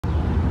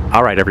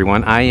Alright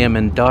everyone, I am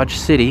in Dodge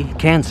City,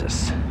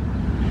 Kansas.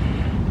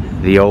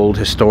 The old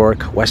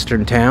historic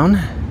western town.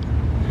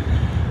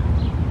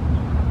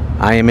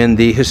 I am in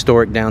the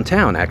historic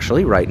downtown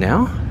actually right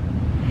now.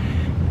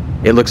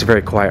 It looks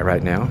very quiet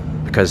right now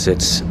because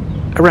it's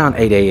around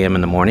 8 a.m. in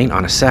the morning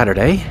on a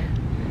Saturday.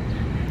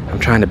 I'm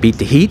trying to beat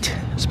the heat.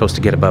 It's supposed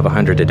to get above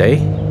 100 today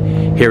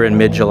here in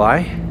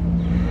mid-July.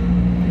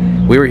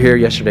 We were here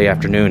yesterday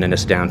afternoon and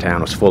this downtown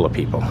was full of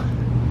people.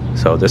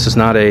 So this is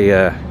not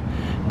a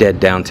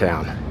dead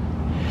downtown.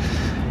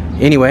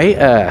 Anyway,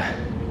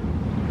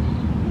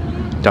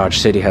 Dodge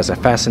City has a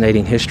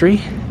fascinating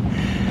history.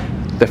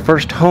 The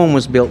first home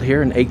was built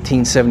here in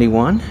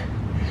 1871.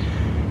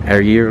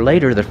 A year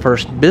later, the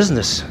first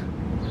business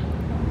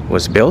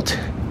was built.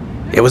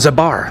 It was a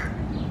bar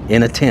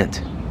in a tent,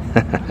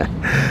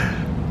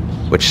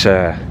 which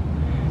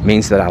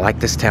means that I like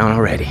this town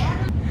already.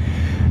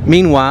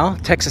 Meanwhile,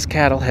 Texas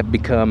cattle have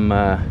become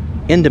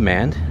in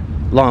demand,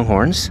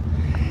 longhorns.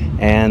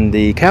 And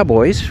the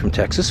cowboys from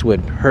Texas would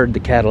herd the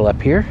cattle up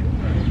here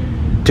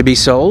to be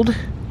sold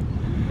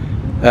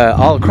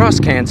all across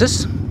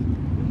Kansas.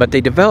 But they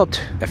developed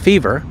a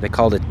fever. They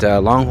called it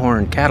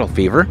longhorn cattle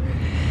fever.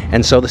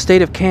 And so the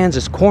state of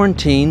Kansas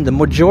quarantined the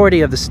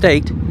majority of the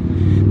state,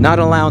 not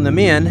allowing them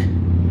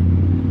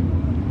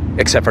in,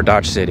 except for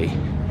Dodge City.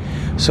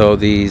 So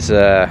these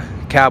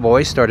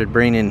cowboys started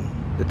bringing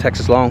the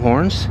Texas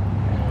Longhorns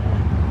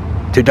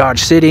to Dodge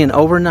City, and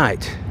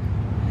overnight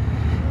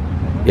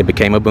it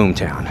became a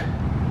boomtown.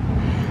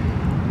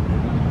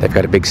 They've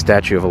got a big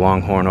statue of a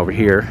longhorn over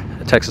here,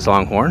 a Texas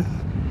Longhorn,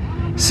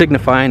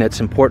 signifying its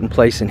important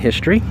place in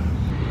history.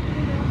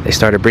 They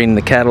started bringing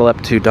the cattle up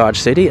to Dodge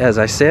City, as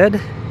I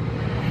said.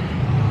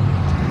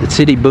 The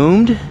city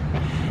boomed,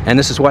 and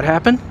this is what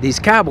happened. These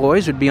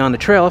cowboys would be on the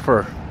trail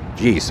for,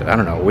 geez, I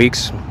don't know,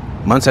 weeks,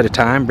 months at a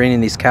time, bringing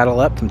these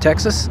cattle up from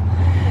Texas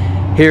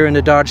here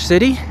into Dodge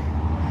City.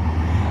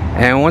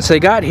 And once they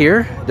got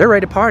here, they're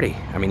ready to party.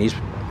 I mean, these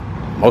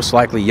most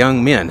likely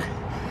young men.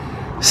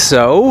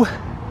 So,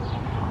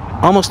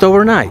 almost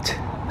overnight,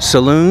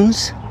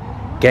 saloons,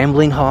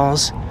 gambling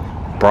halls,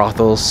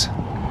 brothels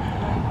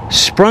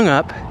sprung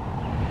up,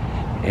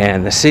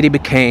 and the city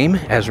became,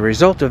 as a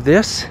result of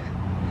this,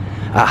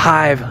 a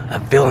hive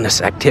of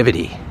villainous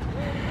activity.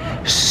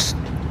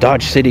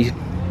 Dodge City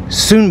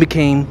soon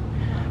became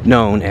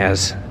known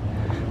as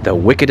the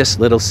wickedest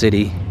little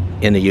city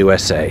in the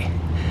USA.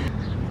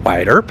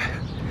 Wyatt Earp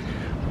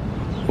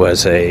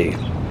was a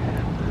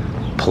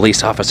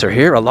police officer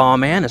here, a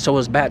lawman, and so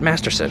was Bat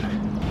Masterson.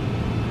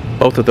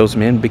 Both of those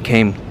men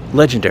became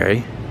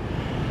legendary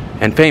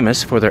and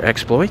famous for their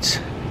exploits.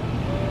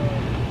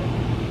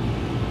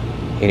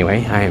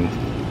 Anyway, I am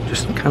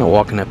just kind of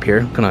walking up here.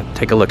 I'm gonna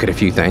take a look at a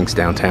few things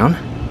downtown.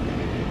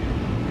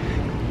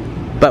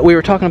 But we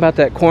were talking about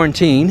that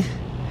quarantine.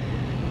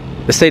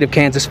 The state of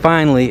Kansas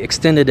finally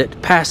extended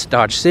it past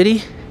Dodge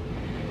City,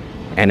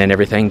 and then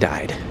everything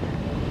died.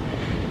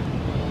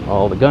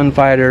 All the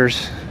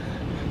gunfighters,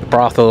 the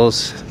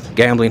brothels,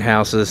 gambling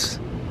houses,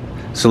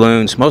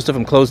 saloons, most of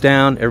them closed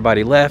down,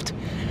 everybody left,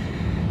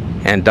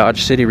 and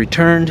Dodge City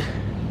returned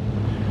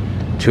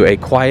to a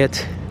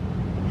quiet,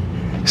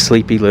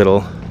 sleepy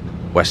little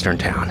western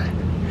town.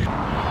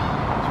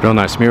 It's a real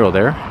nice mural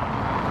there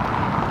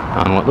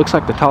on what looks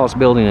like the tallest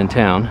building in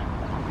town.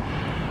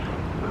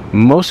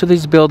 Most of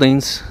these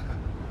buildings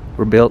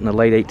were built in the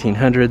late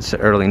 1800s,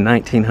 early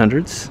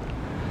 1900s.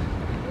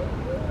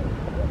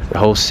 The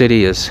whole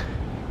city is,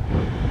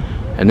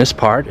 and this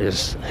part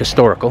is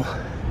historical.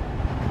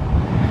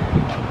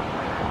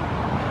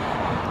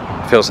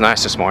 Feels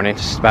nice this morning.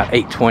 It's about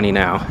 8:20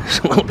 now. It's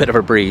a little bit of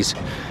a breeze,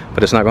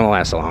 but it's not going to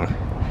last long.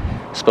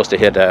 It's supposed to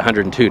hit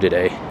 102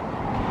 today.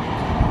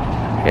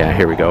 Yeah,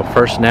 here we go.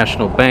 First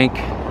National Bank,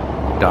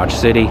 Dodge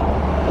City,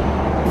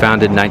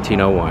 founded in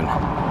 1901.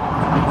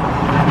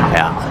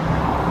 Yeah.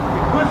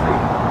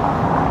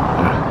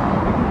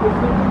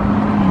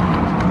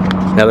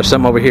 Now there's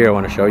something over here I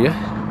want to show you.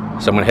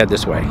 So I'm going to head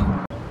this way.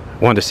 I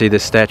wanted to see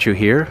this statue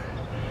here,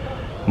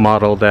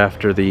 modeled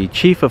after the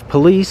chief of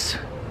police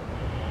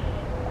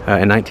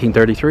in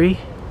 1933.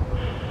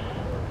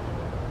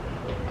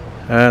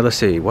 Let's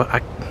see,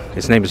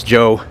 his name is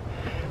Joe.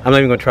 I'm not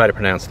even going to try to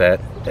pronounce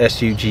that.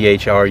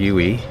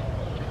 S-U-G-H-R-U-E.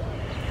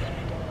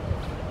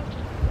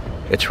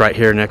 It's right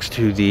here next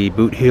to the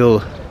Boot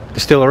Hill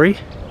Distillery.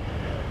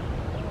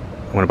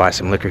 I want to buy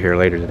some liquor here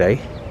later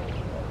today.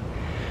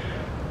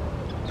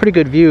 Pretty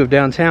good view of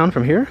downtown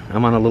from here.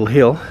 I'm on a little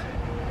hill.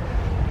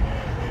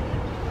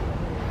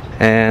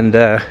 And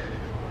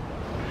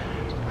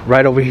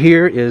right over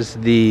here is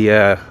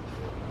the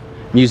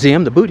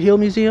museum, the Boot Hill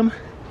Museum.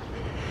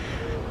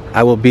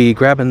 I will be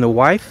grabbing the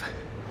wife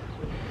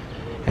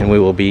and we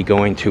will be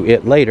going to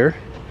it later.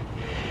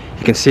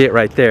 You can see it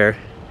right there.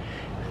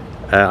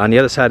 On the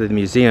other side of the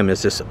museum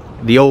is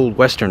the old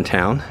western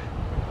town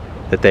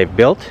that they've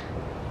built.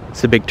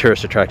 It's a big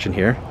tourist attraction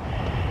here.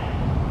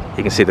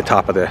 You can see the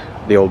top of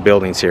the old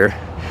buildings here.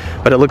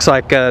 But it looks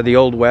like the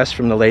Old West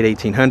from the late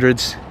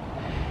 1800s.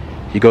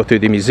 You go through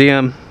the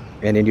museum,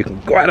 and then you can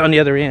go out on the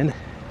other end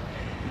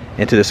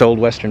into this old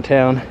western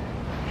town.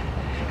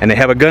 And they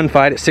have a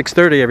gunfight at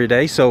 6:30 every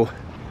day, so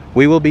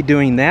we will be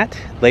doing that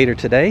later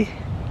today.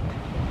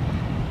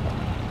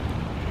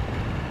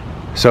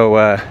 So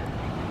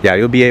yeah,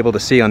 you'll be able to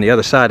see on the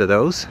other side of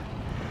those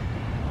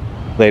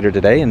later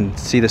today and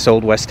see this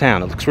old west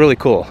town. It looks really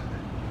cool.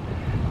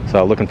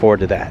 So looking forward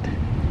to that.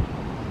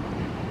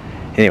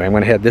 Anyway, I'm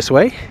going to head this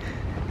way.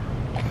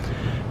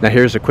 Now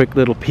here's a quick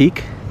little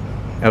peek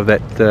of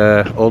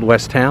that old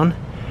west town.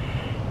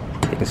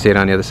 You can see it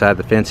on the other side of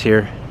the fence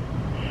here.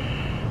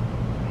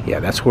 Yeah,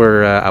 that's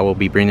where I will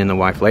be bringing the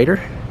wife later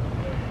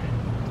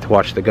to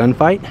watch the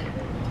gunfight.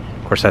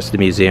 Of course, that's the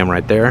museum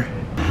right there.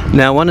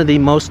 Now, one of the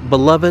most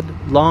beloved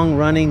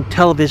long-running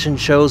television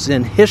shows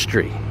in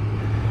history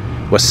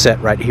was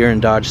set right here in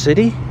Dodge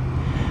City.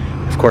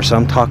 Of course,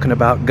 I'm talking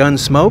about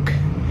Gunsmoke.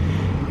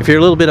 If you're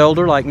a little bit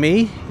older like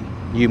me,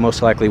 you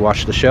most likely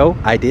watched the show.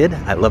 I did.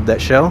 I loved that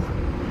show.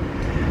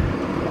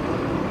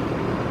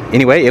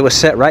 Anyway, it was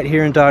set right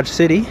here in Dodge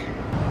City,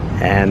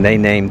 and they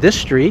named this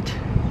street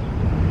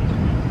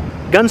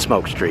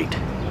Gunsmoke Street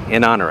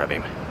in honor of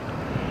him.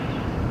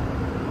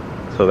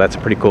 So that's a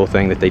pretty cool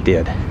thing that they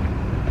did.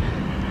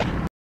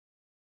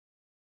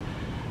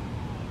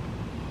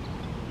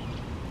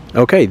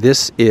 Okay,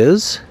 this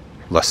is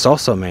La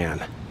Salsa Man,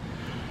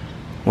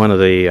 one of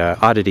the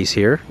oddities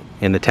here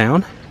in the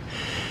town.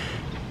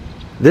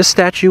 This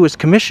statue was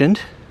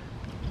commissioned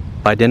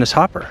by Dennis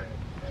Hopper,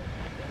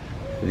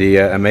 the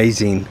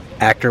amazing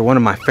actor, one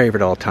of my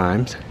favorite all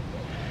times.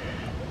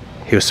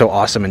 He was so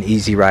awesome and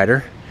Easy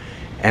Rider,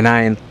 and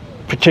I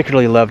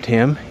particularly loved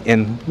him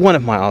in one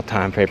of my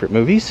all-time favorite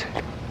movies,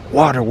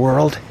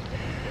 Waterworld.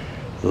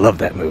 Love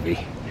that movie.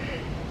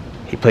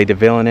 He played the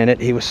villain in it.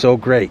 He was so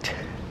great.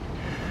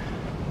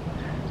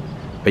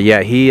 But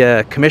yeah, he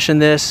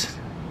commissioned this,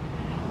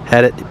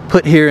 had it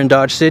put here in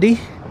Dodge City,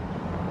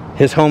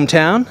 his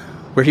hometown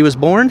where he was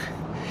born.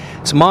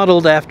 It's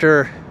modeled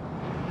after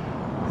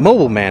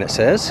Mobile Man, it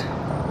says,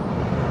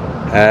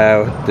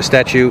 the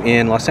statue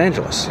in Los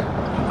Angeles.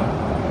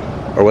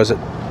 Or was it?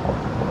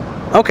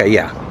 Okay,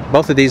 yeah.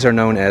 Both of these are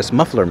known as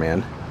Muffler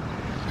Men.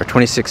 They're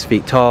 26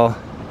 feet tall.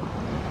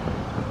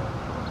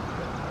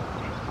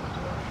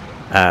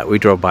 We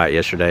drove by it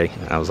yesterday.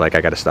 I was like, I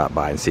gotta stop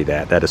by and see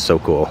that. That is so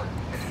cool.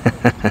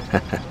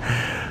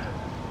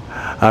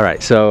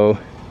 Alright, so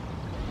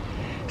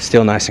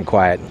still nice and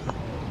quiet.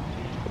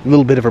 A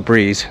little bit of a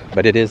breeze,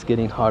 but it is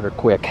getting hotter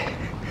quick.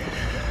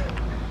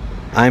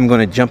 I'm going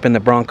to jump in the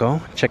Bronco,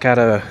 check out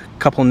a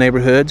couple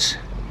neighborhoods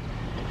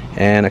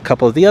and a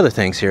couple of the other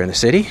things here in the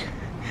city.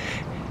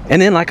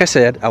 And then, like I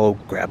said, I will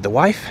grab the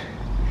wife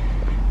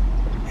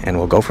and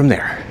we'll go from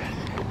there.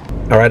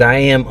 Alright, I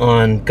am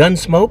on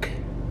Gunsmoke.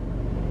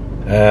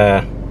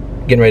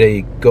 Getting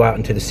ready to go out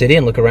into the city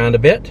and look around a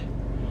bit.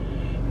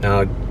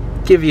 Now,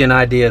 I'll give you an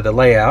idea of the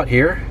layout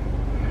here.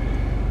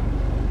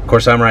 Of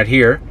course, I'm right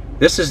here.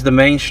 This is the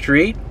main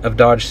street of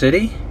Dodge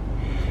City.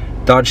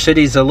 Dodge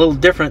City is a little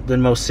different than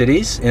most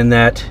cities in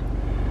that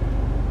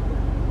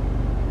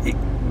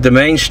the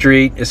main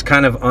street is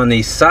kind of on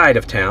the side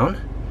of town.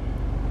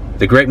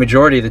 The great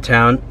majority of the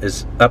town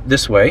is up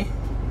this way,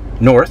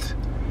 north.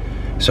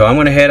 So I'm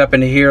going to head up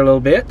into here a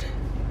little bit,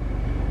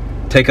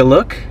 take a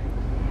look,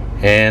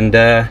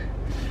 and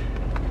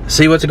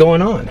see what's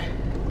going on.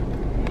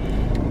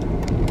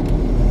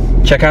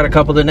 Check out a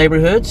couple of the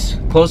neighborhoods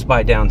close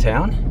by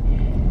downtown.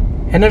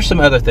 And there's some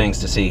other things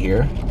to see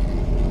here.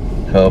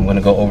 So I'm going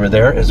to go over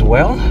there as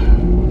well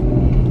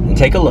and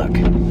take a look.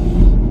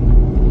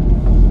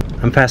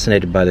 I'm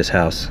fascinated by this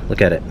house.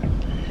 Look at it.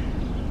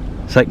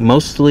 It's like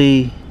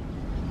mostly,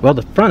 well,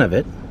 the front of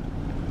it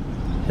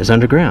is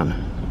underground.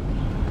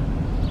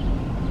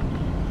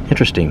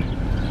 Interesting.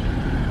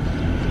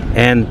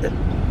 And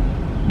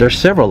there's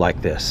several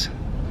like this.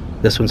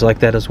 This one's like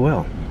that as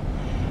well.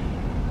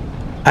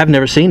 I've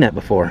never seen that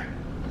before.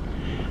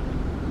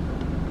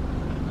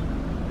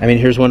 I mean,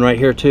 here's one right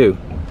here too.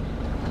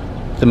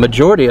 The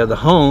majority of the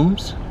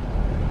homes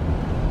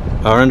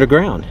are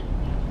underground.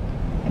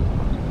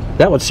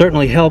 That would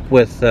certainly help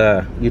with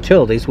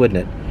utilities,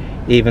 wouldn't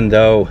it? Even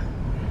though,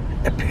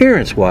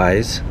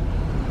 appearance-wise,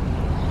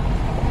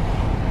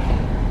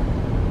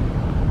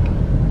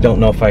 don't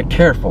know if I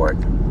care for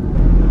it.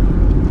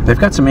 They've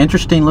got some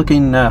interesting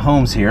looking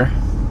homes here.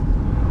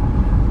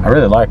 I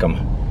really like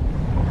them.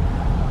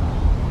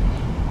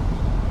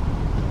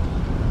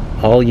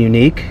 All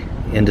unique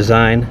in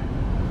design.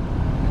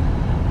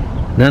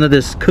 None of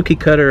this cookie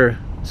cutter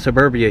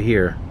suburbia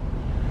here,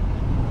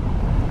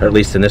 or at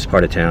least in this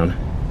part of town.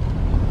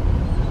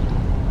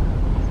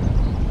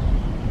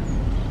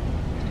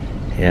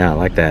 Yeah, I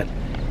like that.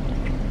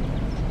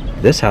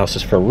 This house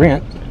is for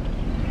rent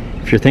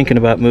if you're thinking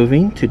about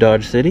moving to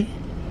Dodge City.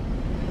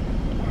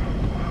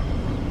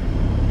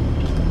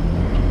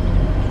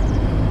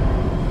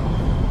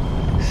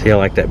 See, I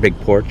like that big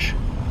porch.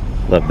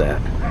 Love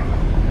that.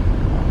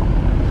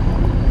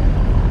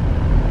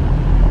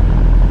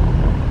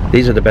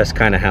 These are the best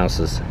kind of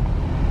houses.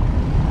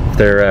 If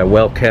they're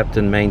well kept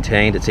and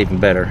maintained, it's even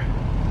better.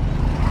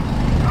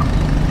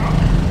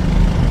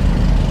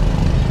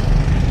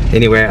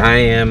 Anyway, I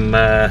am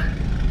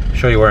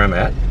show you where I'm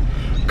at.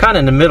 Kind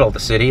of in the middle of the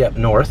city, up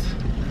north.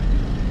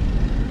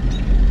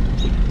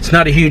 It's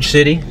not a huge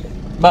city.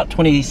 About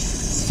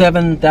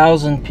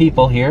 27,000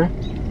 people here.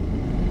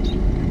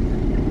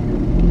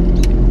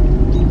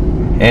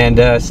 And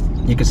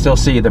you can still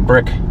see the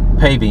brick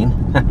paving.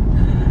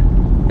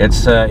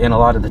 It's in a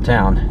lot of the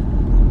town.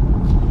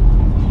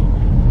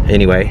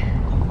 Anyway.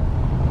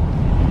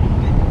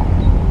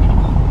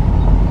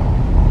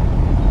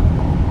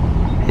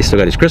 He's still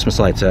got his Christmas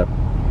lights up.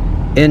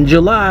 In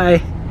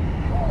July.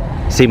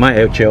 See, my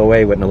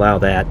HOA wouldn't allow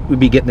that. We'd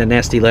be getting the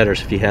nasty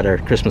letters if you had our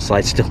Christmas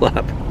lights still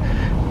up.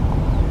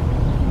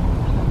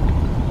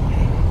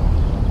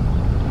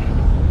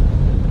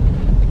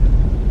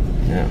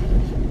 Now,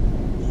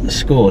 the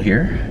school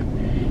here.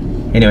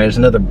 Anyway, there's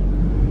another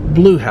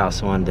blue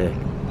house I wanted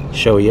to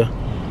show you.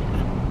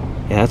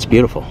 Yeah, that's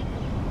beautiful.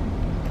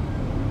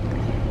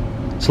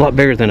 It's a lot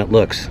bigger than it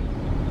looks.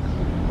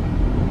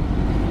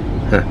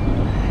 Huh.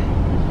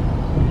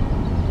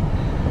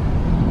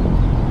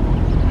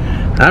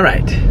 All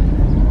right,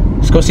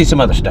 let's go see some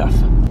other stuff.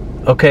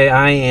 Okay,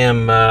 I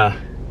am,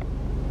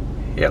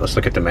 yeah, let's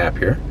look at the map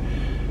here.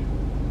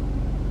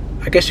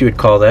 I guess you would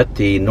call that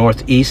the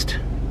northeast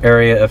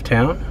area of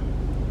town.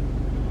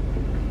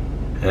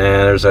 And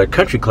there's a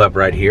country club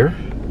right here.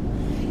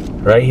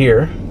 Right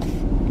here.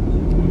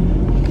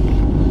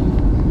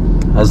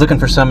 I was looking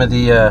for some of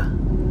the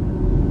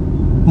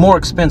more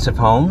expensive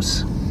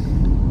homes.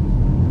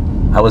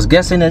 I was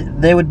guessing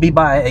that they would be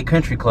by a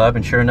country club,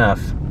 and sure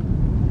enough.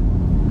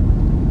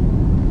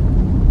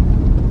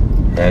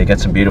 Yeah, you got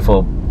some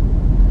beautiful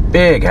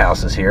big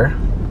houses here.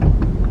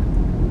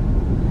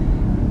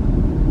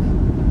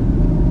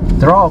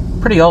 They're all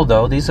pretty old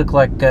though. These look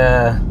like,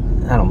 I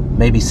don't know,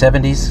 maybe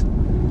 70s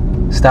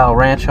style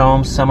ranch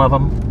homes, some of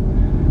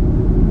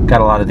them.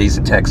 Got a lot of these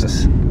in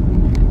Texas.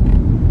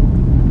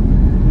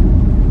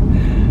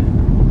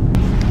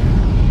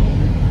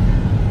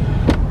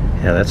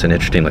 Yeah, that's an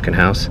interesting looking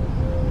house.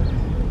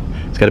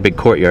 It's got a big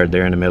courtyard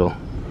there in the middle.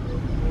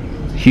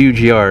 Huge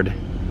yard.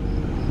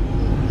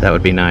 That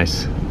would be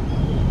nice.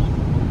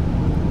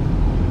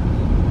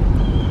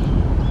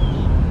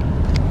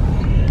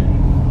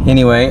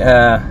 Anyway,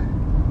 I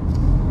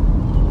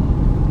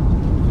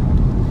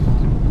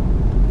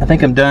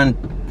think I'm done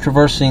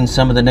traversing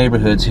some of the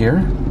neighborhoods here.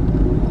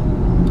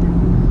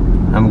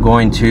 I'm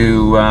going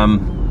to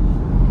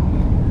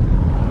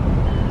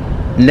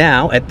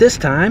now, at this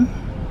time,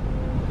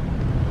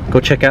 go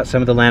check out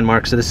some of the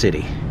landmarks of the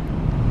city.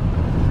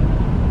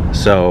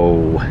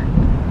 So,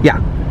 yeah,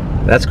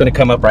 that's going to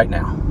come up right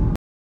now.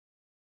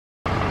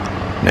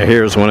 Now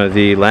here's one of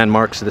the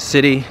landmarks of the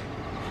city.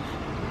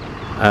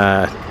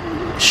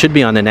 Should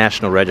be on the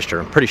National Register.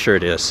 I'm pretty sure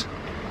it is.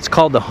 It's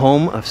called the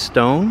Home of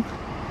Stone.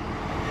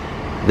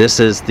 This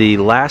is the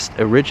last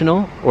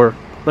original, or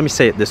let me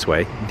say it this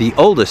way, the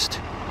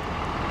oldest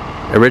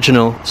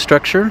original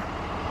structure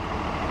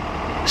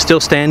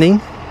still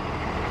standing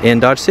in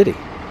Dodge City.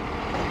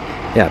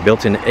 Yeah,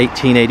 built in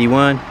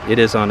 1881. It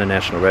is on the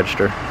National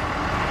Register.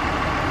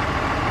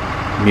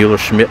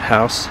 Mueller-Schmidt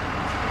House.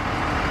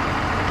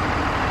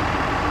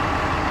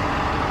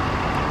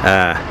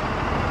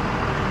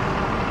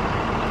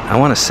 I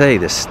want to say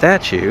this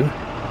statue.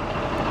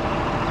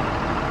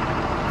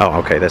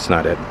 Oh, okay, that's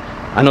not it.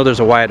 I know there's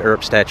a Wyatt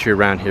Earp statue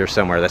around here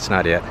somewhere. That's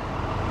not it.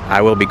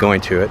 I will be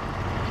going to it.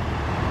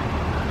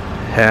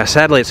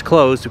 Sadly, it's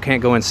closed. We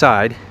can't go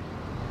inside.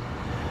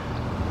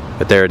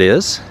 But there it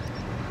is.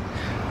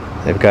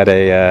 They've got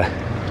a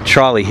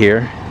trolley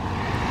here.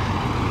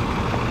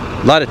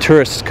 A lot of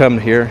tourists come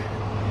here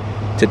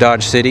to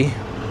Dodge City.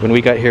 When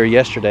we got here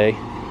yesterday,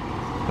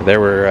 there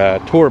were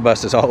tour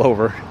buses all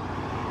over.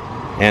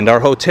 And our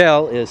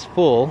hotel is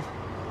full.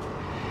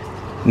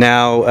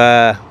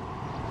 Now,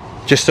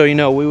 just so you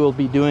know, we will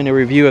be doing a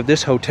review of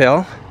this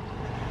hotel.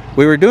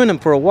 We were doing them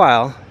for a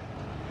while.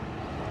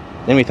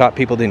 Then we thought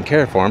people didn't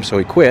care for them, so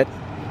we quit.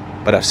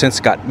 But I've since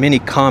got many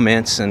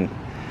comments and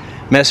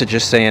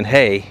messages saying,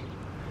 hey,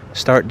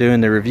 start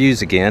doing the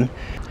reviews again.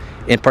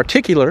 In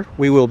particular,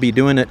 we will be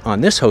doing it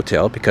on this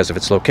hotel because of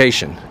its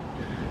location.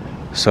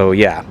 So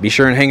yeah, be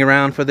sure and hang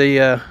around for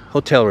the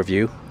hotel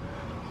review.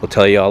 We'll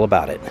tell you all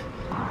about it.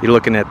 You're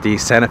looking at the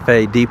Santa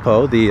Fe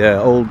Depot, the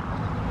old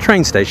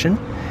train station.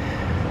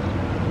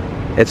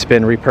 It's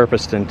been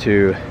repurposed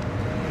into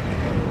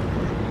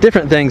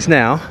different things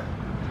now,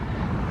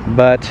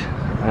 but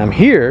I'm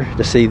here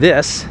to see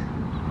this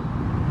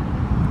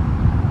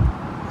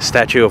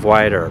statue of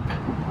Wyatt Earp.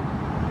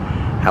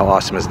 How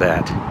awesome is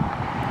that?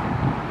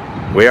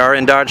 We are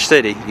in Dodge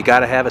City. You got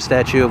to have a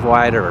statue of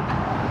Wyatt Earp.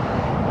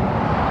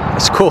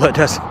 It's cool. It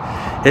does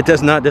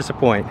not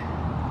disappoint.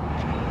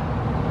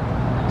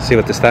 See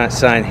what the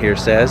sign here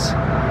says.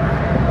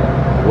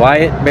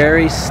 Wyatt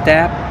Berry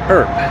Stapp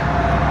Earp,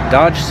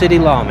 Dodge City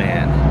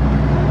lawman,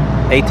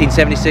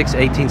 1876,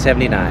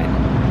 1879.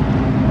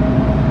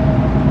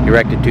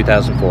 Erected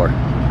 2004.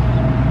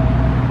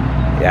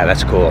 Yeah,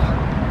 that's cool.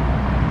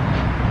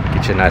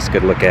 Get you a nice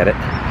good look at it.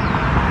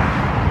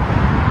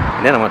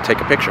 And then I'm going to take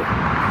a picture.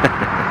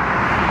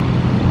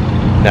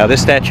 Now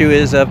this statue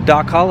is of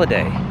Doc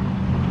Holliday.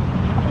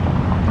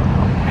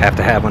 Have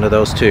to have one of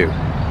those too.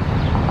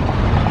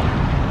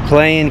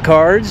 Playing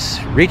cards,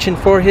 reaching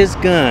for his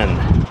gun.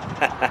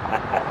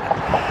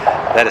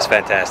 That is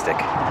fantastic.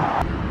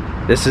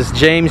 This is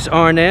James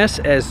Arness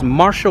as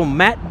Marshal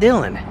Matt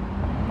Dillon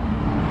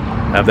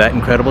of that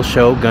incredible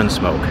show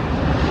Gunsmoke,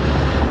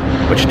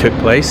 which took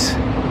place,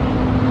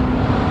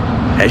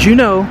 as you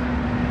know,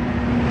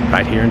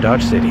 right here in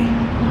Dodge City.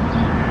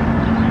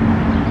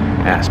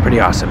 That's pretty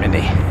awesome, isn't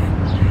he?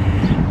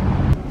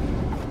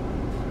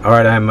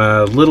 Alright, I'm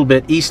a little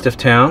bit east of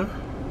town.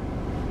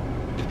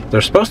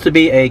 There's supposed to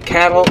be a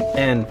cattle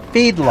and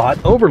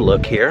feedlot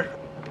overlook here.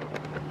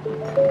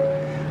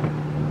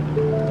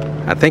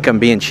 I think I'm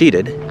being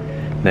cheated.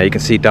 Now you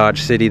can see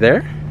Dodge City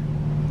there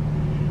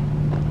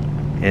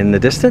in the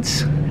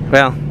distance.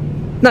 Well,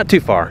 not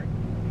too far,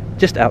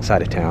 just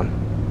outside of town.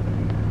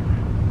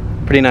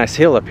 Pretty nice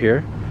hill up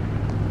here.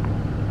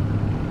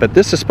 But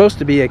this is supposed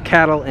to be a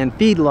cattle and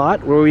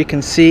feedlot where we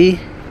can see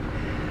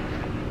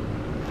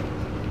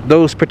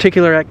those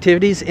particular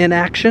activities in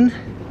action.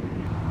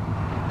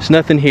 There's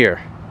nothing here.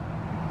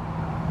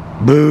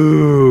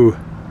 Boo!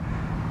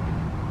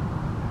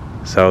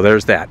 So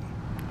there's that.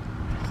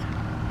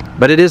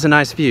 But it is a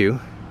nice view.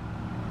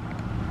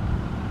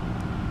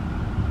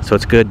 So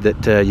it's good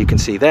that you can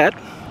see that.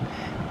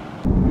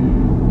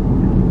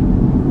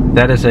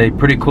 That is a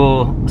pretty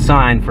cool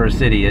sign for a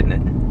city, isn't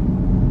it?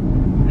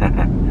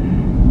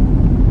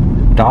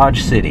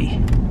 Dodge City.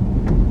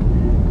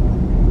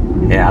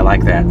 Yeah, I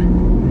like that.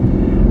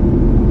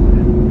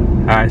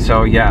 Alright,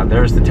 so yeah,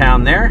 there's the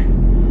town there.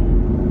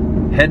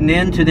 Heading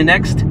into the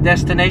next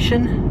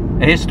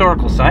destination, a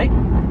historical site.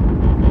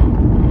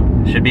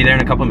 Should be there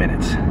in a couple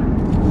minutes.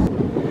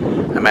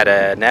 I'm at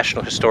a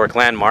National Historic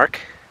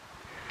Landmark.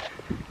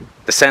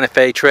 The Santa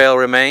Fe Trail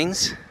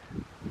remains.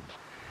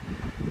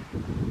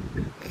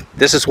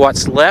 This is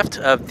what's left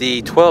of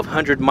the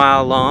 1,200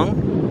 mile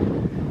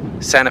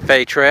long Santa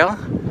Fe Trail.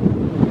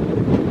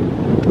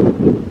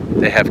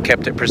 They have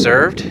kept it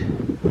preserved.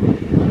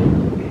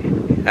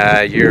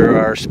 You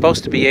are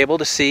supposed to be able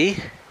to see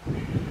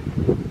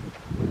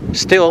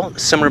still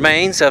some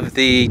remains of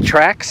the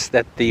tracks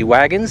that the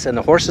wagons and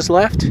the horses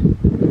left.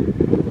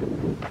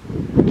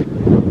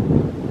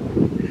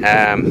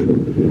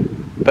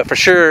 But for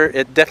sure,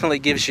 it definitely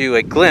gives you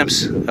a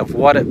glimpse of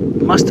what it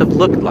must have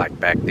looked like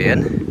back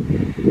then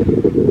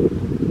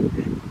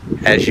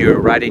as you're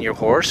riding your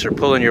horse or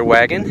pulling your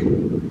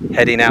wagon,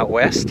 heading out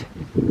west.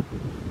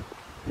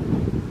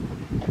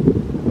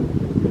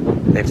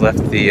 They've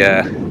left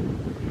the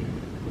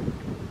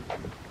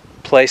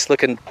place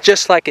looking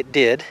just like it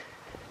did.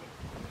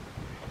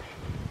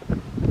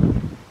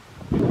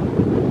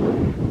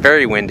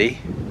 Very windy.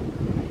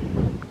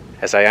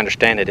 As I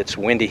understand it, it's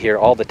windy here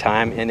all the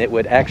time, and it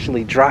would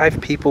actually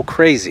drive people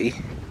crazy.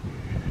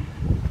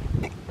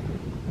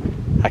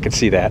 I could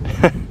see that.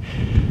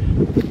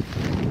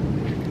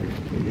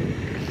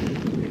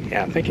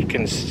 Yeah, I think you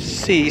can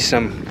see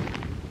some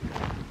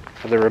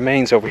of the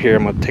remains over here.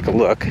 I'm going to take a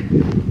look.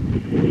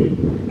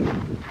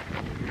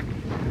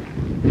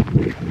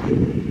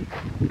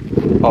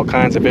 All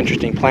kinds of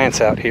interesting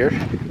plants out here.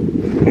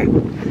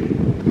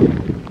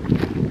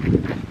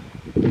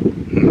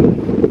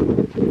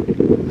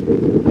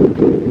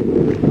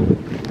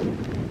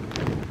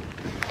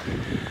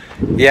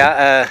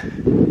 Yeah,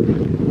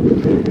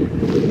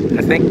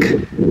 I think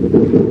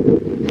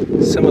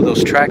some of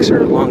those tracks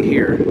are along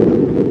here.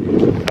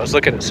 I was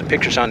looking at some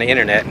pictures on the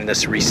internet, and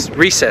this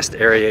recessed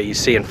area you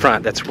see in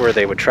front, that's where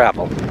they would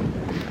travel.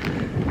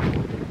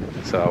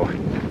 So,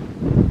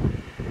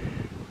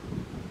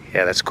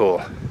 yeah, that's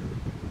cool.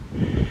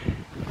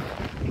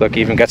 Look,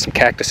 even got some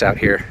cactus out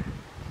here.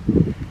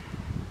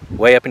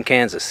 Way up in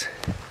Kansas.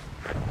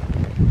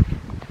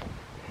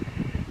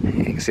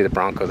 You can see the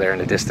Bronco there in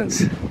the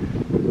distance.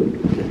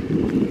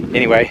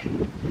 Anyway,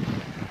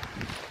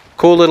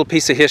 cool little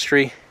piece of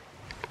history.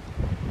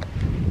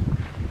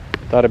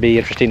 Thought it'd be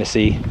interesting to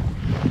see.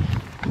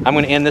 I'm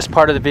going to end this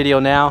part of the video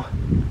now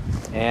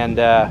and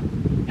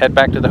head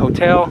back to the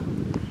hotel,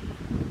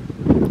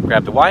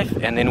 grab the wife,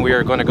 and then we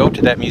are going to go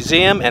to that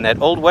museum and that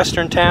old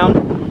western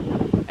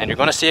town, and you're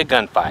going to see a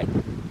gunfight.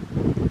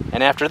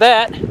 And after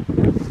that,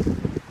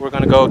 we're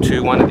going to go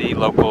to one of the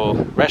local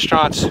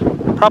restaurants,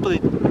 probably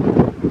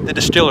the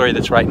distillery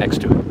that's right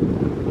next to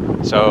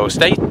it. So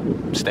stay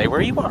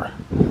where you are.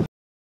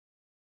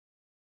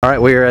 All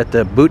right, we are at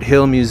the Boot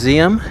Hill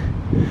Museum.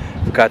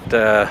 We've got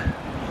the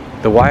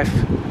wife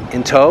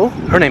in tow.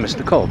 Her name is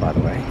Nicole, by the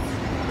way.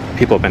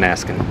 People have been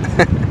asking.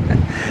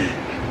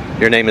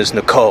 Your name is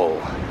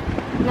Nicole.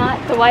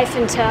 Not the wife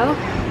in tow.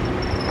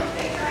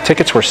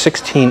 Tickets were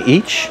 $16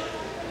 each.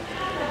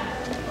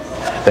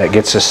 That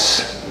gets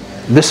us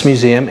this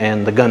museum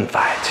and the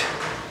gunfight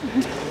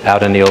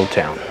out in the old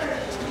town.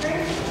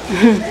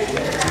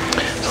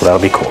 So that'll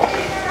be cool.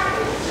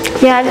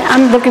 Yeah,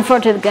 I'm looking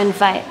forward to the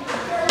gunfight.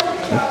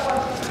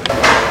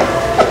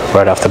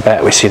 Right off the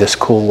bat, we see this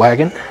cool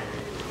wagon.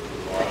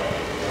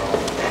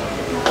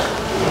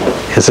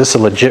 Is this a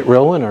legit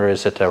real one, or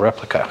is it a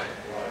replica?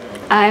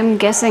 I'm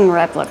guessing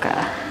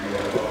replica.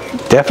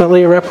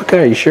 Definitely a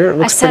replica? Are you sure? It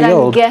looks pretty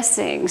old. I said I'm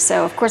guessing,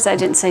 so of course I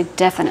didn't say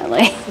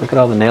definitely. Look at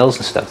all the nails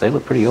and stuff. They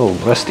look pretty old,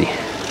 rusty.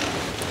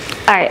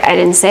 I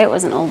didn't say it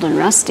wasn't old and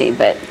rusty,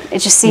 but it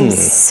just seems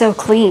so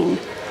clean.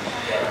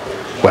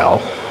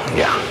 Well,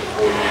 yeah.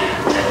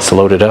 It's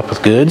loaded up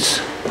with goods.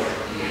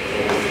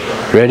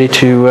 Ready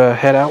to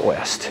head out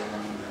west.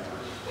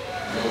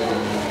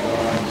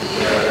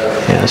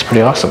 Yeah, that's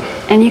pretty awesome.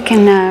 And you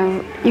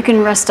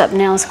can rust up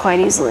nails quite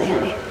easily,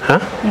 honey. Huh?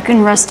 You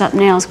can rust up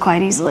nails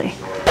quite easily.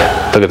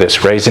 Look at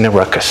this, raising a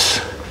ruckus.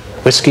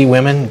 Whiskey,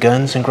 women,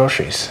 guns, and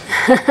groceries.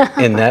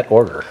 In that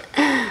order.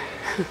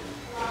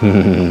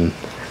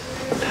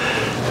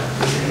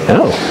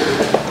 Oh.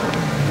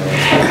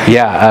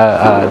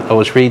 Yeah, I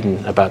was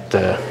reading about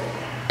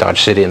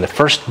Dodge City, and the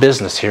first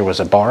business here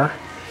was a bar,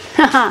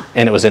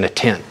 and it was in a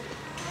tent.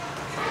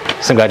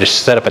 Some guy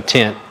just set up a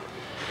tent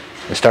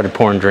and started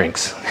pouring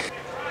drinks.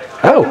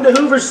 Oh. Welcome to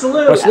Hoover's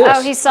Saloon. What's this?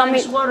 Oh, he saw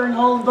me. Watering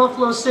hole in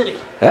Buffalo City.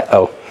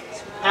 Uh-oh.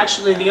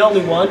 Actually, the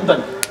only one, but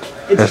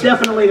it's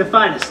definitely the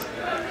finest.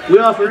 We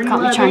offer any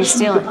Caught me trying to libation you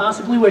steal could it.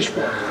 possibly wish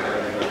for.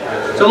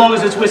 So long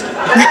as it's whiskey.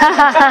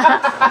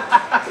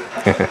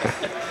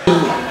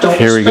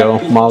 Here we go,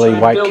 Molly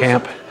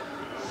Whitecamp,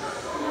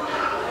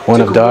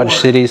 one of Dodge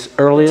City's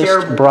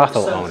earliest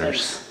brothel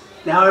owners.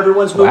 Now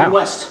everyone's moving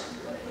west.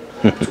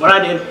 That's what I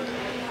did.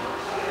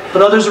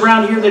 But others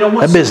around here, they don't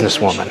want A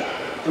businesswoman.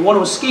 They want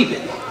to escape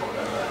it.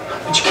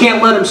 But you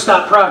can't let them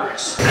stop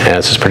progress. Yeah,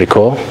 this is pretty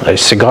cool. A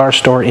cigar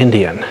store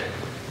Indian,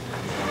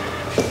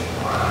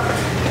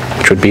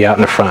 which would be out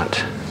in the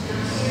front.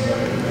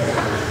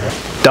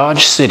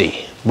 Dodge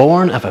City,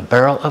 born of a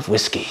barrel of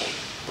whiskey.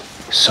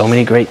 So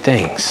many great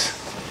things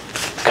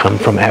come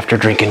from after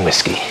drinking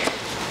whiskey.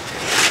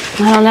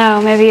 I don't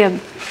know, maybe a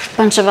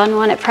bunch of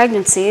unwanted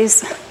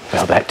pregnancies.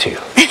 Well, that too.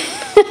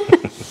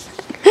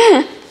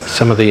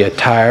 Some of the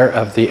attire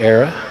of the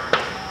era.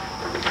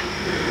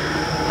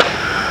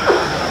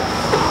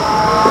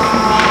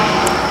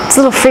 It's a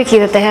little freaky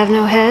that they have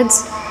no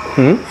heads.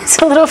 It's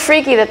a little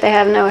freaky that they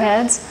have no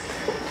heads.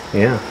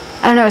 Yeah.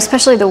 I don't know,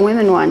 especially the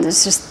women ones.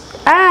 It's just,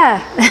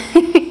 ah!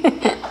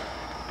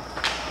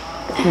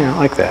 Yeah, I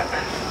like that.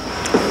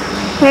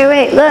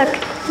 Wait, look.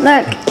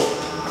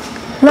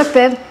 Look,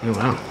 babe. Oh,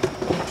 wow.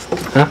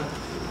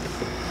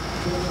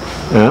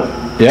 Huh?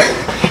 Yeah.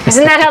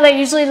 Isn't that how they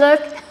usually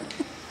look?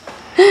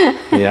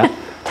 Yeah.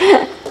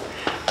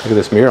 Look at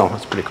this mural.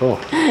 That's pretty cool.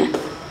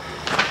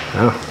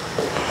 Oh.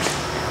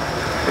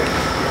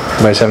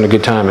 Everybody's having a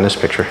good time in this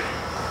picture.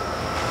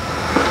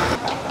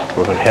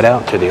 We're going to head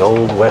out to the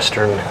old west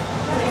town.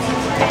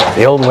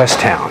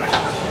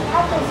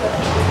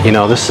 You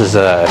know, this is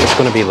it's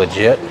going to be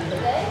legit.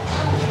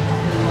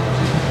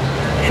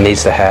 It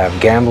needs to have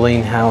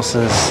gambling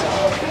houses,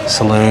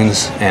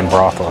 saloons, and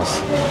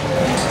brothels.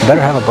 You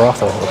better have a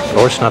brothel,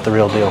 or it's not the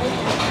real deal.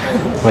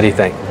 What do you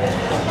think?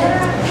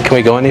 Can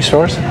we go in these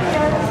stores?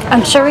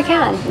 I'm sure we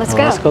can. Let's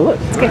go. Let's go look.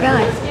 Let's get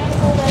going.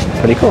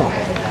 Pretty cool.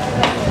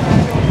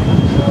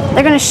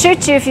 They're going to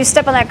shoot you if you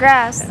step on that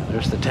grass.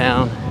 There's the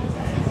town.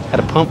 Had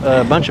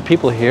a bunch of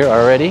people here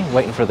already,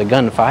 waiting for the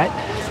gunfight.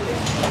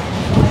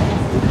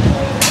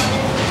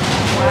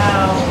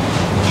 Wow.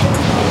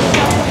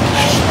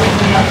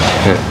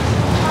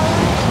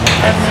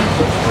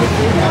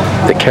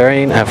 The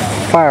carrying of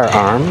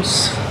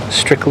firearms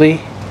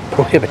strictly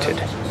prohibited.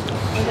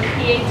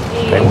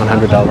 Pay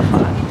 $100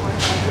 fine.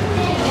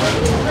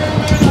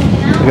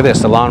 Look at this,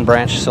 the Long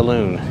Branch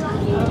Saloon.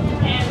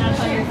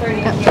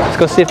 Let's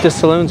go see if this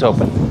saloon's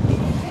open.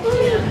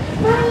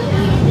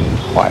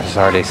 Why, it's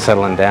already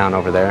settling down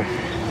over there.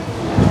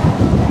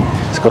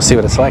 Let's go see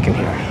what it's like in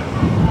here.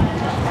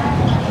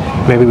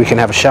 Maybe we can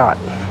have a shot.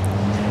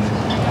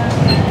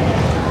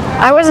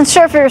 I wasn't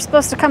sure if we were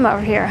supposed to come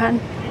over here,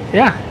 hon.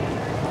 Yeah.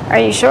 Are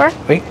you sure?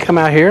 We can come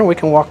out here and we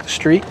can walk the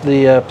street,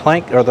 the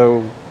plank, or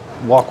the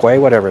walkway,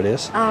 whatever it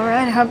is. All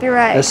right, I hope you're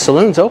right. This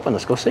saloon's open.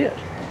 Let's go see it.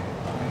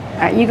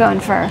 All right, you going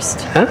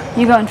first. Huh?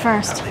 You going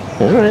first.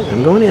 All right,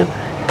 I'm going in.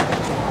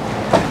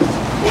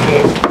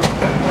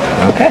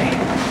 Okay.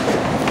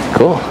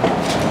 Cool.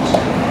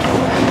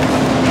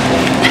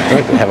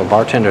 Look, we have a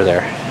bartender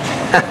there.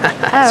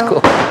 That's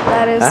cool.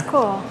 That is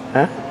cool.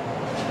 Huh?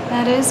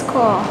 That is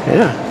cool.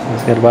 Yeah.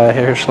 He's got to buy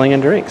here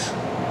slinging drinks.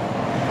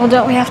 Well,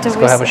 don't we have to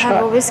go have a have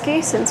shot. a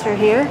whiskey since we're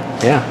here?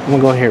 Yeah, I'm going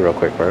to go in here real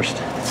quick first.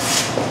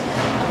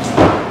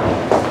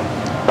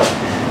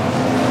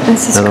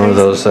 This is Another one of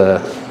crazy.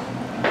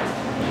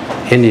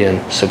 those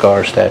Indian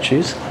cigar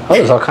statues. Oh,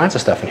 there's all kinds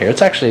of stuff in here.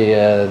 It's actually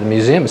the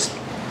museum's,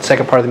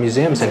 second part of the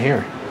museum's in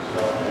here.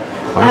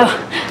 Wow.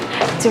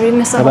 Oh, did we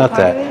miss a How whole about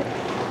part that? of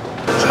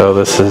it? So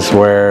this is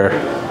where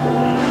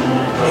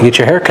you get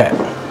your hair cut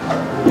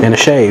and a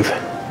shave,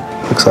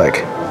 looks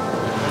like.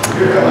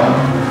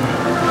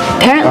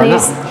 Apparently,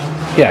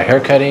 Yeah, hair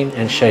cutting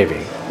and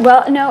shaving.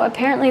 well, no.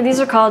 Apparently, these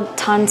are called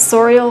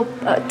tonsorial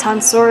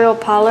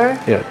parlor.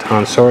 Yeah,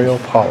 tonsorial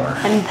parlor.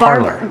 And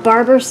Parlor.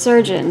 barber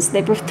surgeons.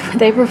 They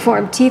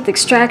perform teeth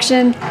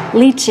extraction,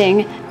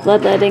 leeching,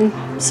 bloodletting,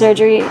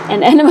 surgery,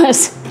 and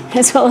enemas.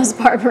 as well as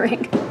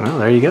barbering. Well,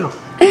 there you go.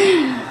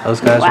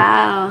 Those guys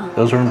Wow.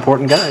 those were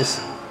important guys.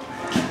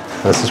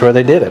 This is where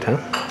they did it, huh?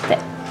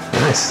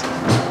 Nice.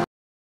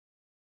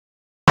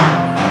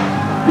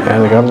 Yeah,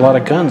 they got a lot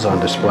of guns on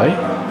display.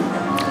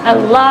 A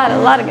lot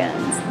of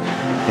guns.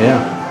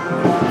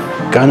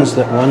 Yeah. Guns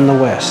that won the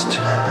West.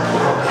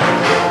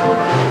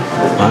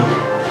 Wow.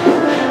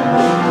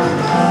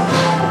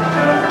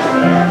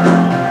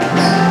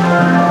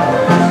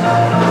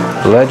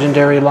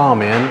 Legendary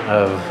lawman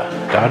of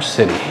Dodge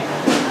City.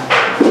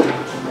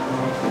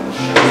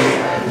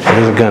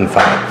 There's a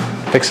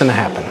gunfight fixing to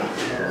happen.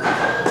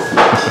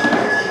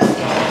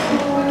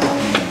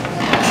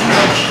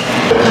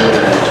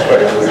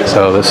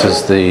 So this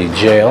is the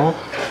jail.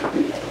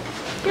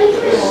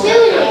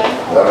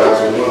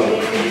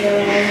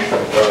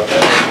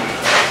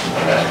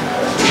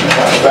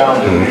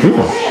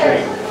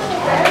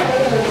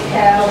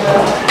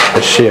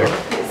 Is she a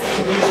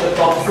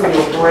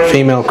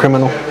female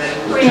criminal?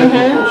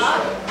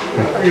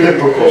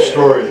 Typical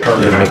story.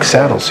 They make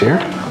saddles here.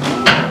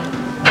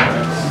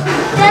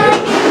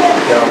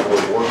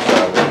 Cowboy work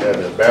saddle had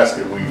a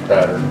basket weave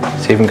pattern.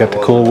 It's even got the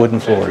cool wooden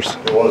floors.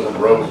 It wasn't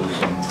roses.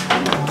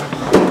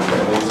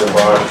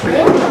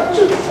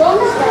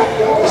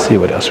 Let's see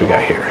what else we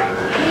got here.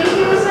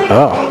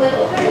 Oh,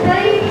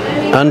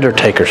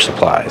 Undertaker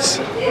supplies.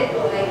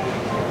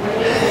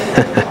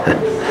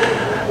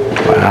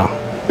 Wow.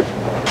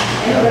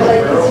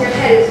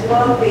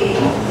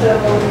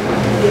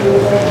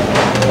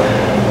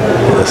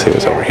 Let's see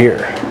what's over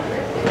here.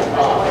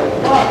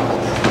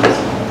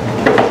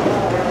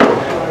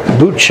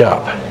 Boot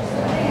shop.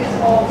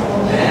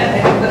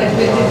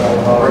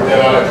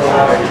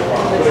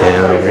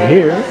 And over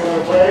here,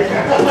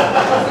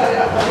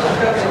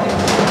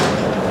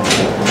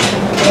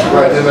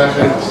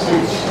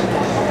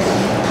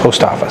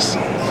 post office.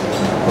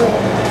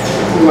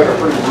 Like a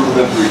pretty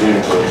rudimentary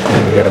game.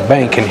 And we got a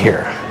bank in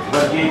here.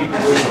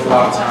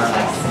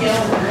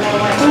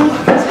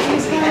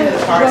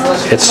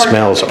 It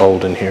smells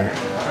old in here.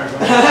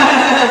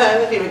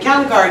 If you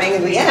account carding,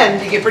 in the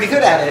end, you get pretty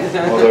good at it.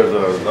 Well,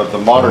 there's the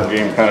modern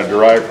game kind of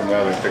derived from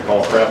that. They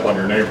call crap on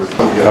your neighbor.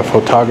 A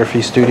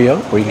photography studio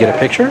where you get a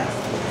picture.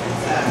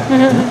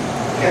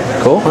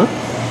 Cool, huh?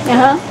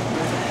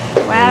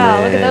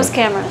 Wow, look at those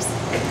cameras.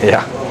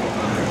 Yeah.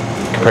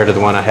 Compared to the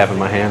one I have in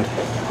my hand.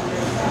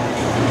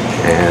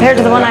 And, Compared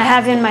to the one I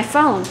have in my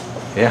phone.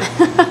 Yeah,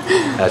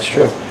 that's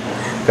true.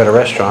 Got a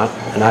restaurant,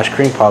 an ice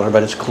cream parlor,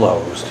 but it's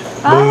closed.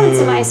 Oh, it's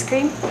some ice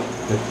cream.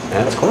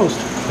 Yeah, it's closed.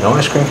 No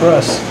ice cream for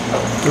us.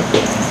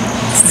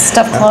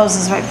 Stuff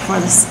closes right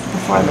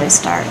before they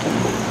start.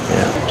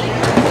 Yeah.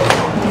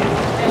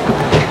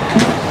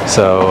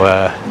 So,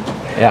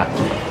 yeah,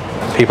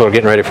 people are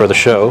getting ready for the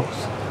show.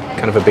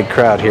 Kind of a big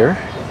crowd here.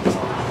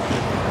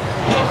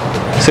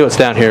 See what's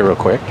down here real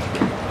quick.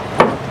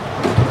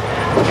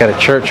 Got a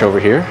church over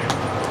here.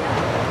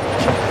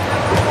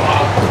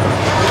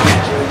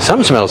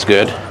 Something smells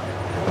good.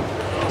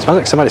 Smells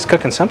like somebody's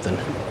cooking something.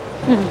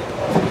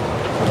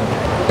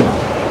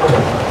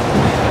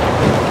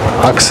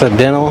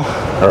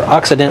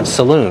 Occident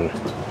Saloon.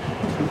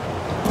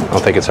 I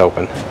don't think it's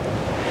open.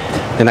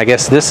 And I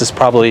guess this is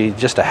probably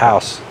just a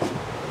house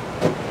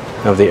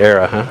of the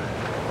era, huh?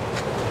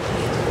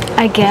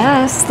 I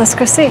guess. Let's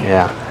go see.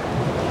 Yeah.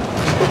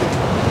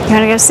 You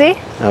want to go see?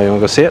 Oh, you want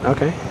to go see it?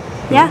 Okay.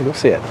 Yeah. Go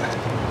see it.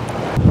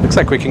 Looks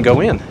like we can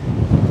go in.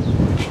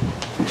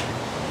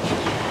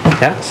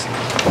 Yes.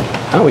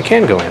 Oh, we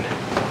can go in.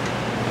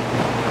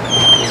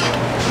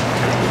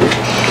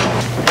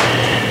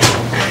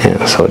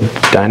 Yeah, so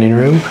dining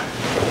room.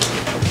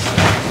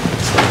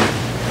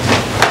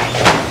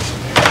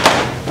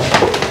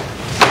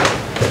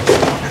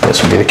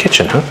 This would be the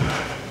kitchen, huh?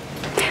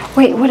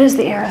 Wait, what is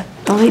the era?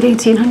 The late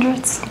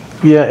 1800s?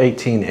 Yeah,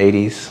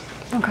 1880s,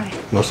 Okay.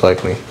 most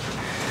likely.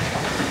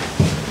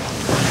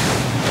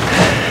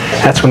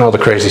 That's when all the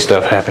crazy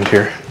stuff happened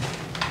here.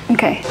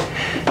 Okay.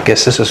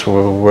 Guess this is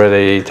where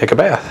they take a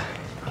bath.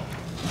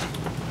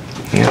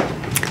 Yeah.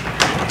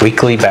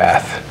 Weekly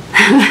bath.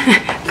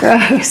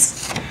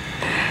 Gross.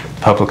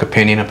 Public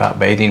opinion about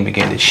bathing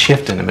began to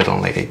shift in the middle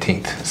and late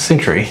 18th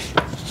century.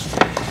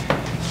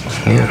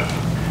 Yeah.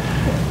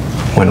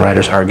 When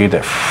writers argued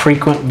that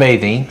frequent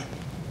bathing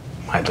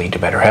might lead to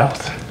better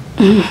health.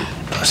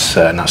 Plus,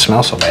 not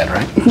smell so bad,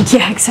 right?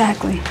 Yeah,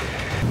 exactly.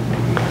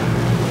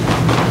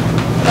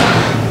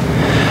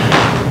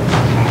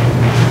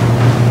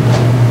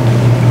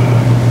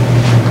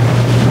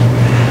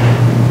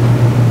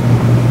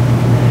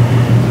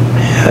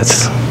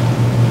 That's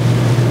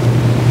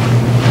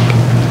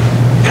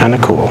kind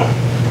of cool.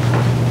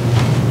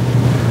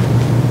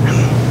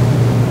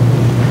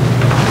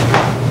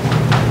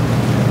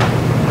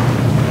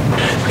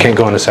 Can't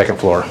go on the second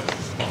floor.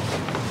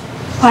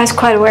 Well, I was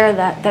quite aware of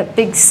that. That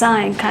big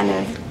sign kind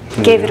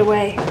of gave it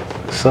away.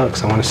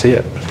 Sucks. I want to see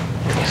it.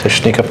 So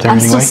sneak up there I'm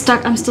anyway.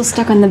 I'm still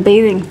stuck on the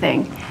bathing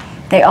thing.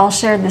 They all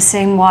shared the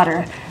same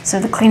water. So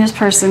the cleanest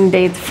person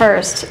bathed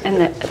first and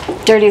the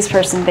dirtiest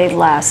person bathed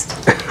last.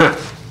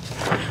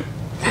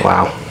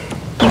 Wow.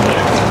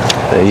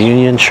 The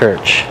Union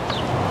Church.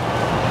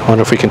 I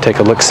wonder if we can take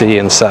a look-see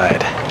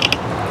inside.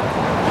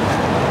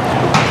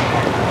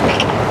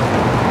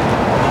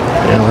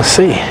 Yeah, let's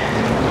see.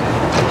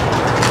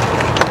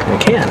 We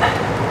can.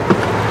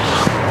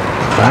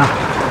 Wow.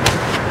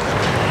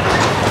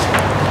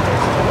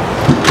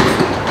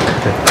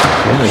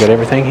 Yeah, we got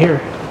everything here.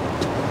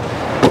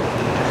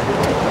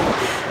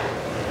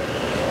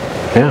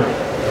 Yeah.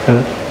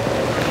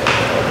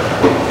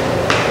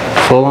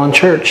 Full-on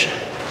church.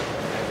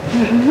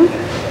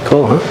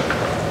 Cool, huh?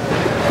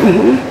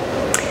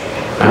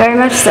 Very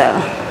much so.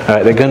 All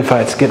right, the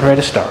gunfight's getting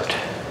ready to start.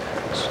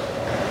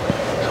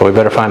 So we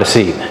better find a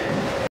seat.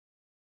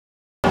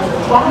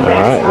 All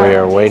right, we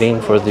are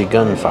waiting for the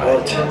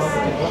gunfight.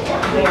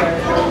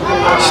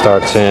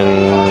 Starts in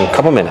a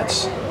couple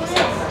minutes.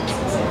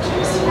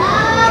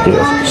 Do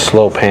a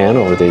slow pan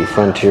over the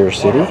frontier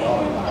city.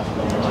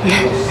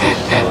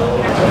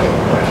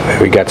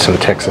 We got some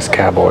Texas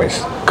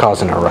cowboys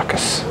causing a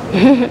ruckus.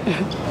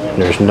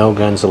 There's no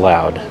guns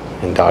allowed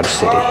in Dodge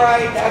City. All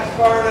right, that's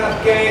far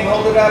enough, gang.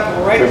 Hold it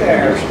up right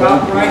there.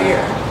 Stop right here.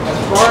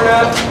 That's far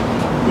enough.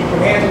 Keep your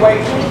hands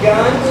away from your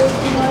guns.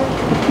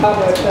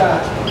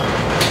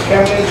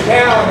 Coming into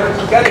town, there's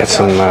some guns. Got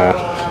some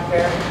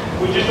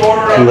We just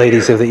ordered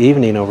ladies of the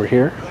evening over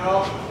here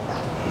No,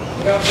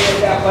 we don't do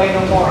it that way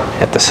no more.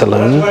 at the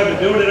saloon. I've been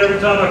doing it every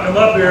time I come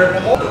up here.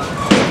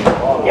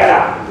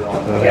 Yeah.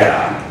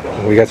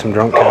 Yeah. We got some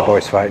drunk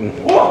cowboys fighting.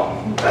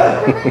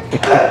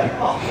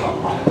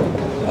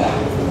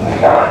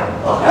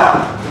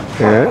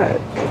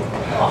 Alright.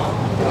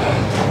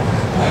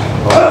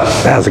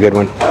 That was a good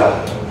one.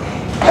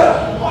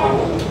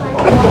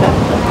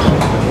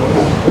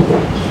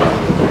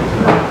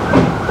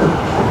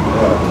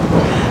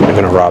 They're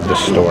gonna rob this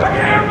store.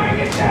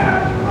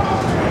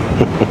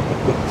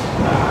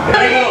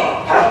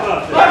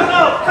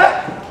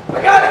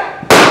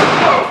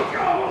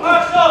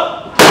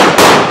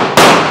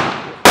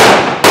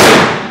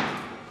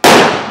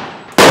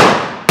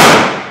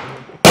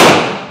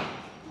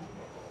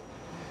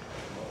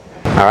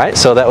 All right,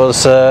 so that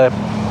was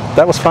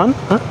fun,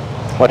 huh?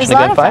 Watching the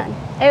gunfight.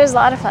 It was a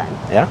lot of fun.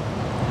 Yeah.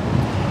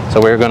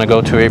 So we're going to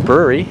go to a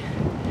brewery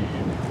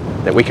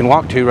that we can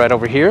walk to right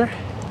over here.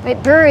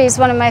 Wait, brewery is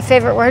one of my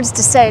favorite words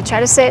to say. Try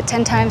to say it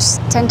 10 times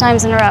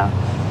in a row.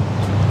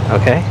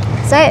 Okay.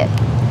 Say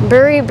it.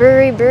 Brewery,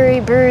 brewery,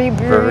 brewery, brewery,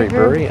 brewery,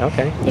 Brewery.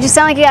 Okay. You just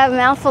sound like you have a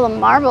mouthful of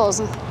marbles.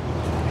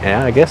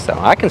 Yeah, I guess so.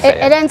 I can say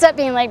It ends up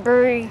being like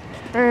brewery,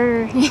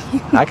 brewery.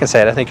 I can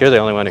say it. I think you're the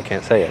only one who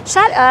can't say it.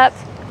 Shut up.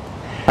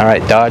 All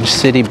right, Dodge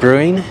City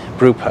Brewing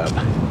Brew Pub.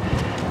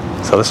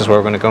 So this is where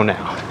we're going to go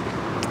now.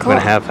 Cool. We're going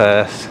to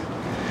have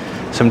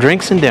some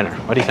drinks and dinner.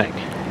 What do you think?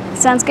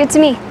 Sounds good to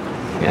me.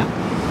 Yeah.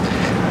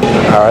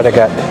 All right, I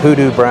got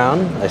Hoodoo Brown,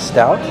 a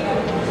stout.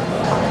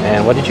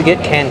 And what did you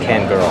get? Can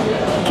Girl.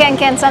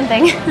 Can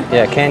something.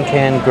 Yeah,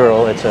 Can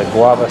Girl. It's a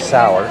guava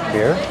sour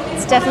beer.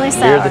 It's definitely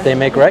sour. Beer that they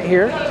make right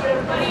here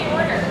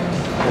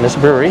in this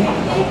brewery.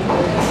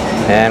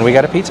 And we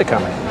got a pizza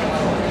coming.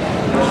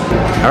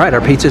 All right,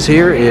 our pizza's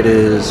here. It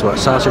is what,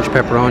 sausage,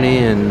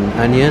 pepperoni, and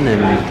onion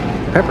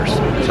and peppers.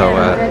 So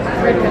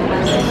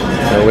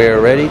we are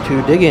ready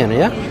to dig in.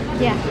 Yeah.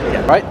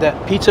 Yeah. All right,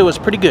 that pizza was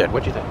pretty good.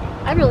 What do you think?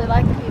 I really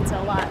like the pizza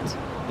a lot.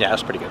 Yeah,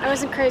 that's pretty good. I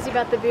wasn't crazy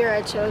about the beer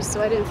I chose,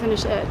 so I didn't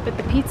finish it. But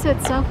the pizza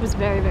itself was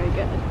very, very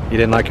good. You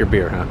didn't like your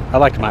beer, huh? I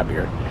liked my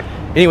beer.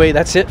 Anyway,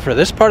 that's it for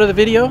this part of the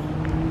video.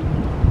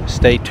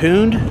 Stay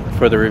tuned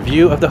for the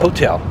review of the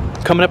hotel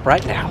coming up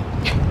right now.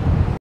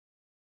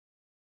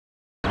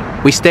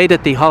 We stayed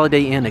at the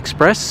Holiday Inn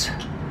Express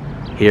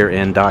here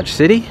in Dodge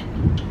City.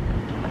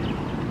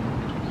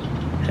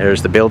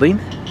 There's the building.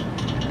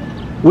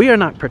 We are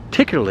not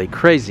particularly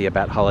crazy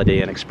about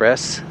Holiday Inn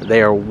Express.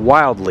 They are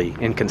wildly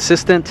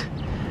inconsistent,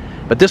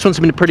 but this one's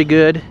been pretty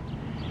good.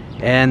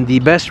 And the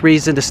best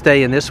reason to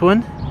stay in this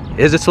one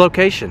is its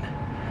location.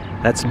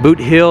 That's Boot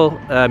Hill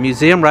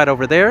Museum right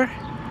over there.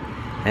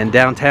 And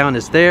downtown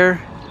is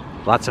there.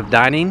 Lots of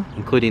dining,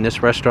 including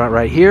this restaurant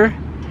right here.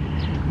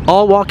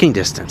 All walking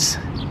distance.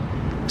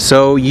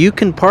 So you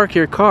can park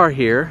your car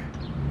here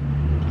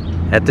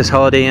at this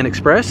Holiday Inn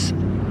Express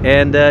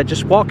and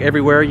just walk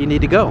everywhere you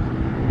need to go.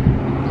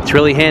 It's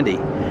really handy.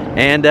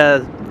 And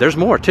there's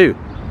more too.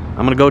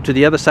 I'm gonna go to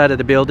the other side of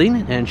the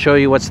building and show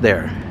you what's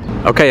there.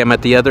 Okay, I'm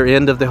at the other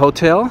end of the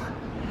hotel.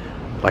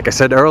 Like I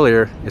said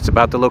earlier, it's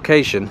about the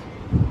location.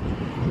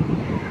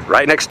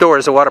 Right next door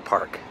is a water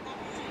park.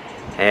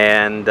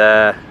 And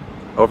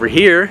over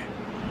here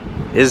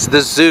is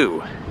the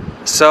zoo.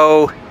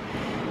 So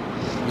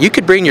you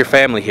could bring your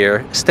family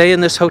here, stay in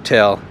this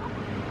hotel,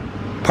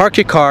 park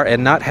your car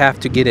and not have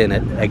to get in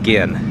it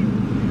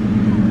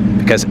again.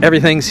 Because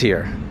everything's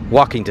here,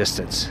 walking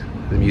distance.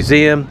 The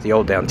museum, the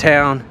old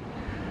downtown,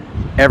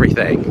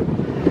 everything.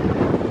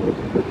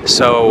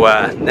 So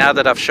now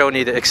that I've shown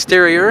you the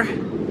exterior,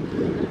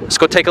 let's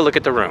go take a look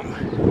at the room.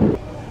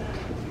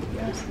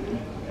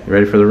 You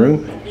ready for the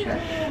room? Sure.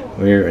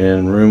 We're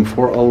in room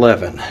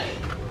 411.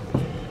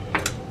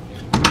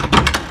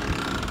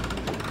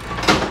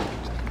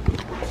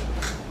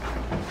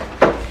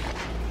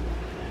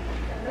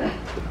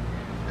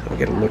 We'll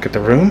get a look at the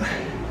room.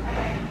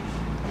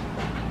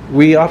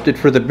 We opted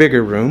for the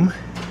bigger room.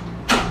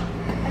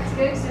 That's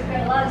good because we've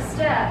got a lot of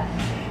stuff.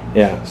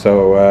 Yeah,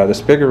 so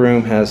this bigger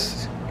room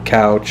has a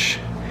couch,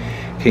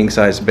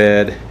 king-size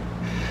bed,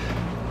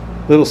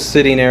 little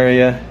sitting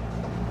area,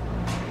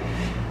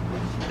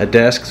 a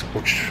desk,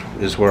 which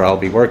is where I'll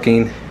be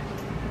working,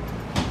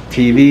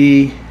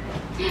 TV,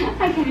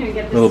 I can't even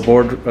get this.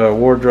 little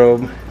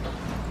wardrobe.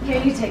 Here,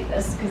 you take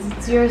this because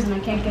it's yours and I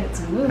can't get it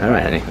to move. All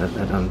right, Annie,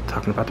 I'm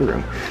talking about the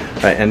room.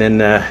 All right, and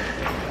then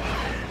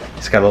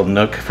it's got a little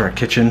nook for a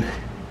kitchen.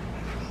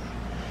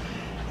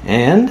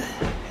 And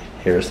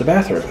here's the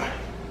bathroom.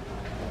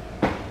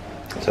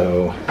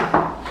 So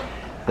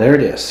there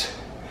it is.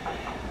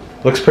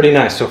 Looks pretty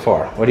nice so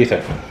far. What do you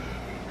think?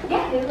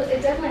 Yeah,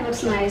 it definitely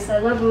looks nice. I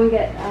love when we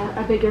get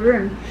a bigger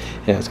room.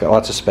 Yeah, it's got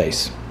lots of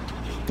space.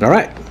 All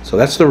right, so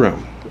that's the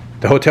room.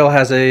 The hotel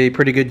has a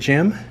pretty good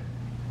gym.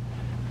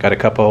 Got a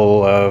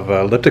couple of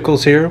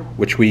ellipticals here,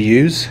 which we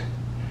use.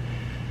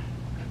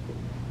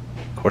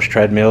 Of course,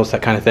 treadmills,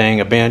 that kind of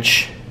thing, a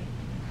bench.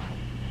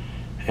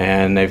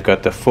 And they've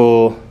got the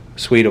full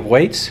suite of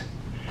weights,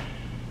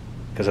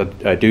 because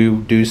I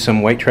do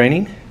some weight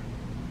training.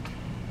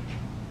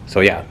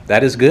 So yeah,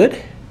 that is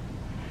good.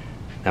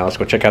 Now let's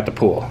go check out the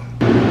pool.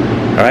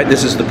 All right,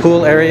 this is the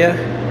pool area.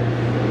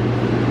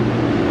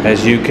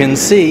 As you can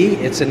see,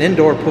 it's an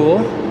indoor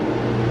pool,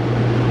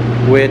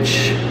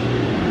 which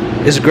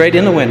is great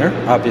in the winter,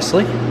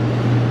 obviously.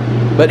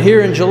 But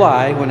here in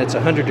July, when it's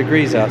 100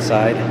 degrees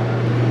outside,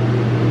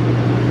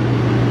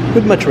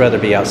 we'd much rather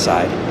be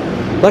outside.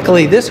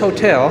 Luckily, this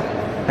hotel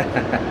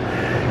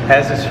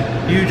has this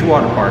huge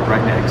water park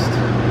right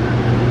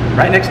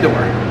next door.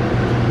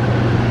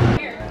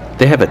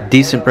 They have a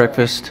decent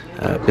breakfast,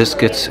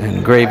 biscuits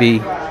and gravy,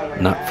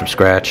 not from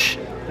scratch,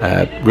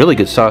 really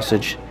good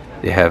sausage.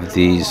 They have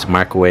these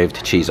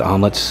microwaved cheese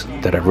omelets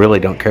that I really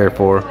don't care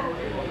for.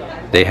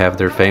 They have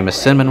their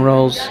famous cinnamon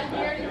rolls,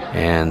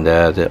 and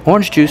the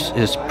orange juice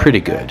is pretty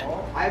good.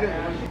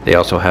 They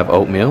also have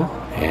oatmeal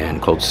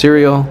and cold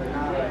cereal,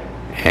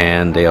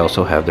 and they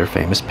also have their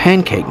famous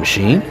pancake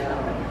machine,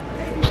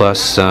 plus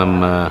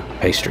some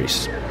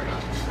pastries.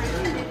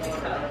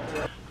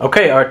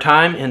 Okay, our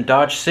time in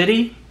Dodge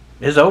City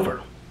is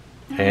over.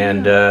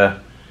 And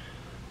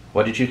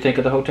what did you think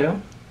of the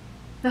hotel?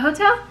 The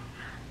hotel?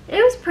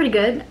 It was pretty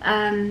good.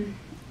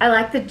 I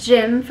liked the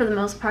gym for the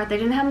most part. They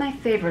didn't have my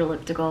favorite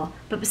elliptical,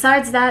 but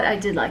besides that, I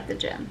did like the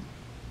gym.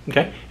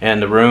 Okay, and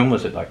the room,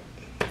 was it like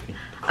The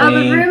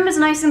clean? room is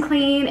nice and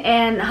clean,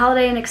 and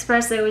Holiday Inn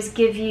Express, they always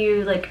give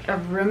you like a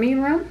roomy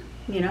room,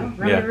 you know,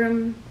 roomy Yeah.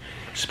 room.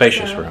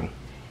 Spacious So- room.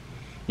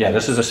 Yeah,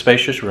 this is a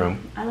spacious room.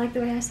 I like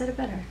the way I said it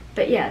better.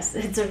 But yes,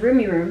 it's a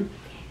roomy room,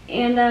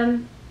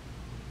 and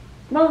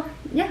well,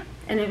 yeah,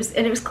 and it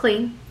was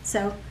clean,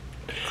 so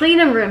clean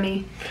and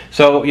roomy.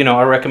 So, you know,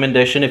 our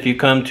recommendation, if you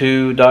come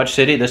to Dodge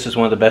City, this is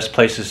one of the best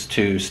places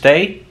to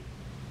stay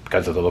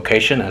because of the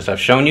location, as I've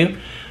shown you.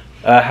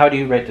 How do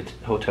you rate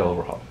the hotel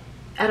overall?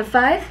 Out of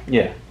 5,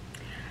 Yeah.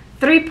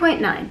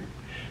 3.9.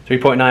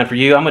 3.9 for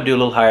you. I'm going to do a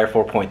little higher,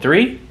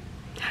 4.3.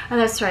 Oh,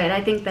 that's right.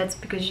 I think that's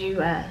because you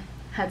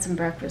had some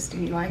breakfast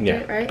and you liked Yeah,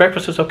 it, right?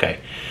 breakfast is okay.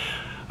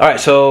 All right,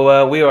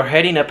 so we are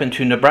heading up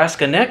into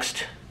Nebraska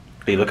next.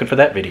 Be looking for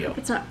that video.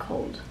 It's not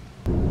cold.